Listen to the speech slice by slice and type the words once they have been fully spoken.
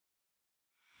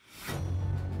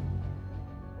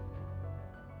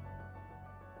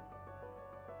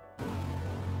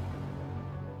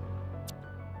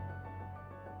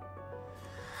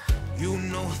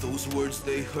those words,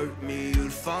 they hurt me.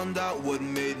 You'd found out what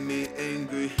made me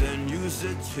angry, then use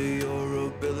it to your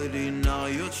ability. Now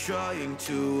you're trying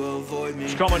to avoid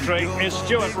me. Commentary is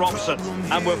Stuart Robson,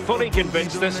 and we're fully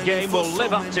convinced this game will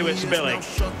live up to its billing.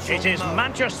 It is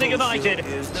Manchester United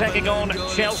taking on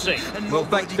Chelsea. Well,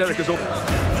 thanks, Derek, as all.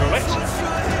 Through it.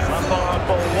 Lampard,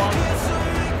 ball one.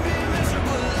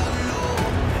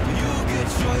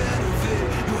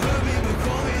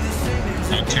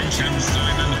 Attention,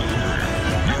 Simon.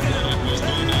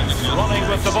 Running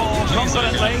with the ball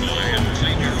confidently.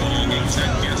 Claim your belongings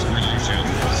at guest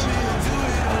relations.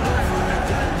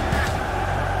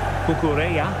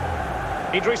 Cucurella.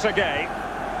 Idrissa Gueye.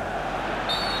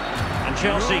 And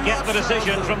Chelsea get the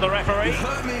decision from the referee.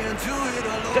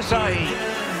 Desai.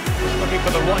 Looking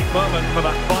for the right moment for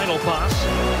that final pass.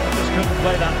 Just couldn't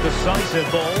play that decisive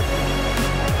ball.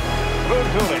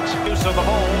 Through it. Use of the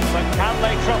ball, but can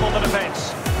they trouble the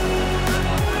defence?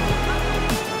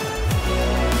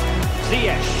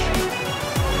 Ziyech.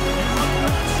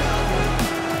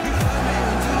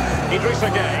 Idrissa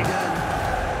Gueye.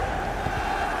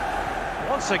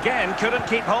 Once again, couldn't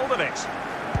keep hold of it.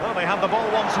 Well, they have the ball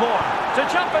once more. To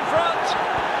jump in front.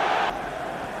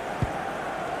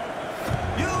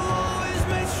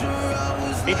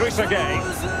 Idrissa Gueye.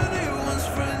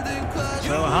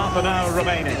 So half an hour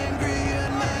remaining.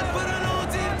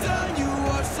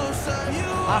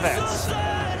 Havertz.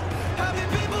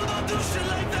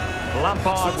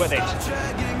 Lampard with it.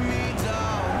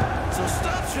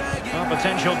 Well,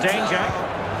 potential danger.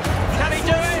 Can he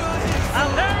do it?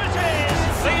 And there it is!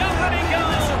 The opening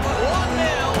goal!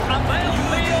 1-0, and they'll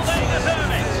feel they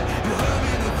deserve it.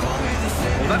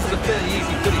 Well, that was a fairly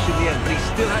easy finish in the end, but he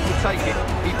still had to take it.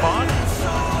 He passed.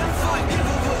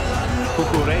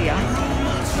 Cucurella.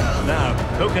 Now,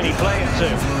 who can he play it to?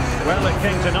 Well, it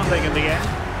came to nothing in the end.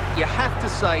 You have to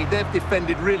say they've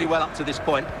defended really well up to this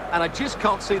point, and I just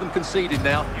can't see them conceding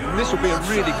now. This will be a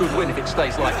really good win if it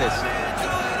stays like this.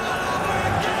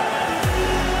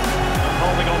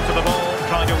 Holding on to the ball,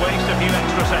 trying to waste a few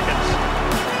extra seconds.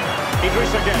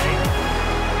 Idrissa Gueye.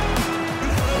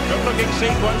 Good-looking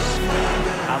sequence.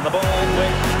 And the ball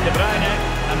with De Bruyne,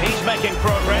 and he's making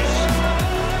progress.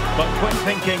 But quick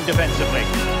thinking defensively.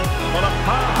 Well, a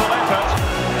powerful effort.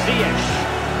 Ziyech.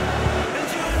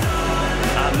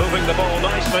 And moving the ball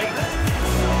nicely.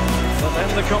 But then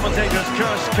the commentator's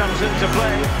curse comes into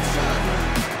play.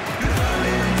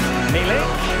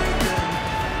 Milik.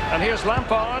 And here's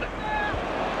Lampard.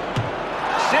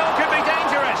 Still could be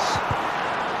dangerous.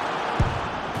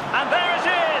 And there it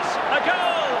is, a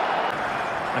goal.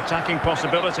 Attacking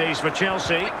possibilities for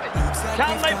Chelsea.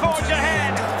 Can they forge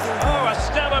ahead? Oh, a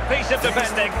stellar piece of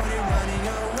defending.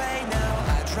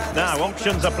 Now,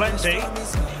 options are plenty.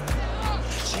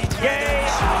 Gueye.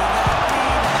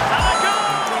 And a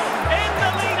goal! In the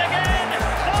lead again,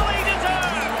 fully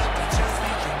deserved.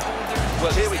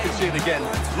 Well, here we can see it again.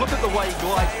 Look at the way he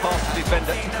glides past the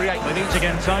defender to create... They need to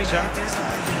get tighter.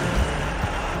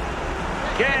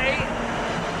 Gueye.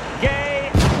 Gueye.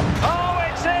 Oh,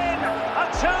 it's in! A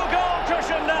two-goal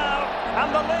cushion now, and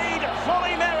the lead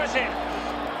fully merited.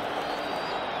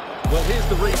 Well, here's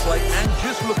the replay, and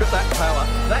just look at that power.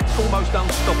 That's almost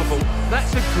unstoppable.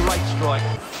 That's a great strike.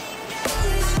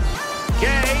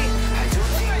 Gueye.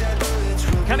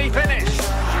 Can he finish?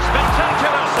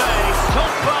 Spectacular save.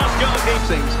 Top-class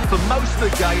goalkeeping. For most of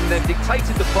the game, they've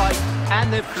dictated the play,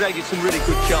 and they've created some really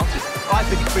good chances. I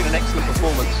think it's been an excellent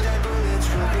performance.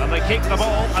 And they keep the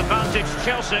ball. Advantage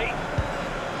Chelsea.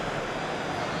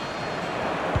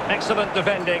 Excellent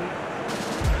defending.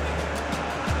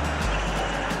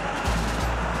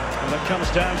 And it comes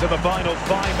down to the final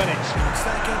 5 minutes.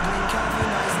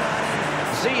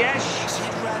 Ziyech.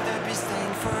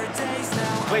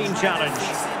 Clean challenge.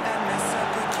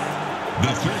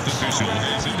 The fourth official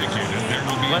has indicated there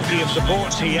will be Plenty of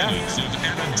support here. of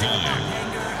added time.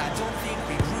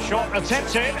 Shot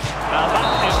attempted. Now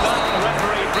that is that. The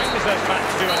referee brings this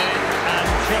match to an end,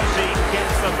 and Chelsea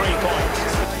gets the 3 points.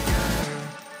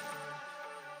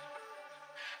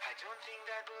 I don't think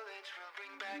that bullets will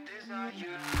bring back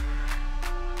desire.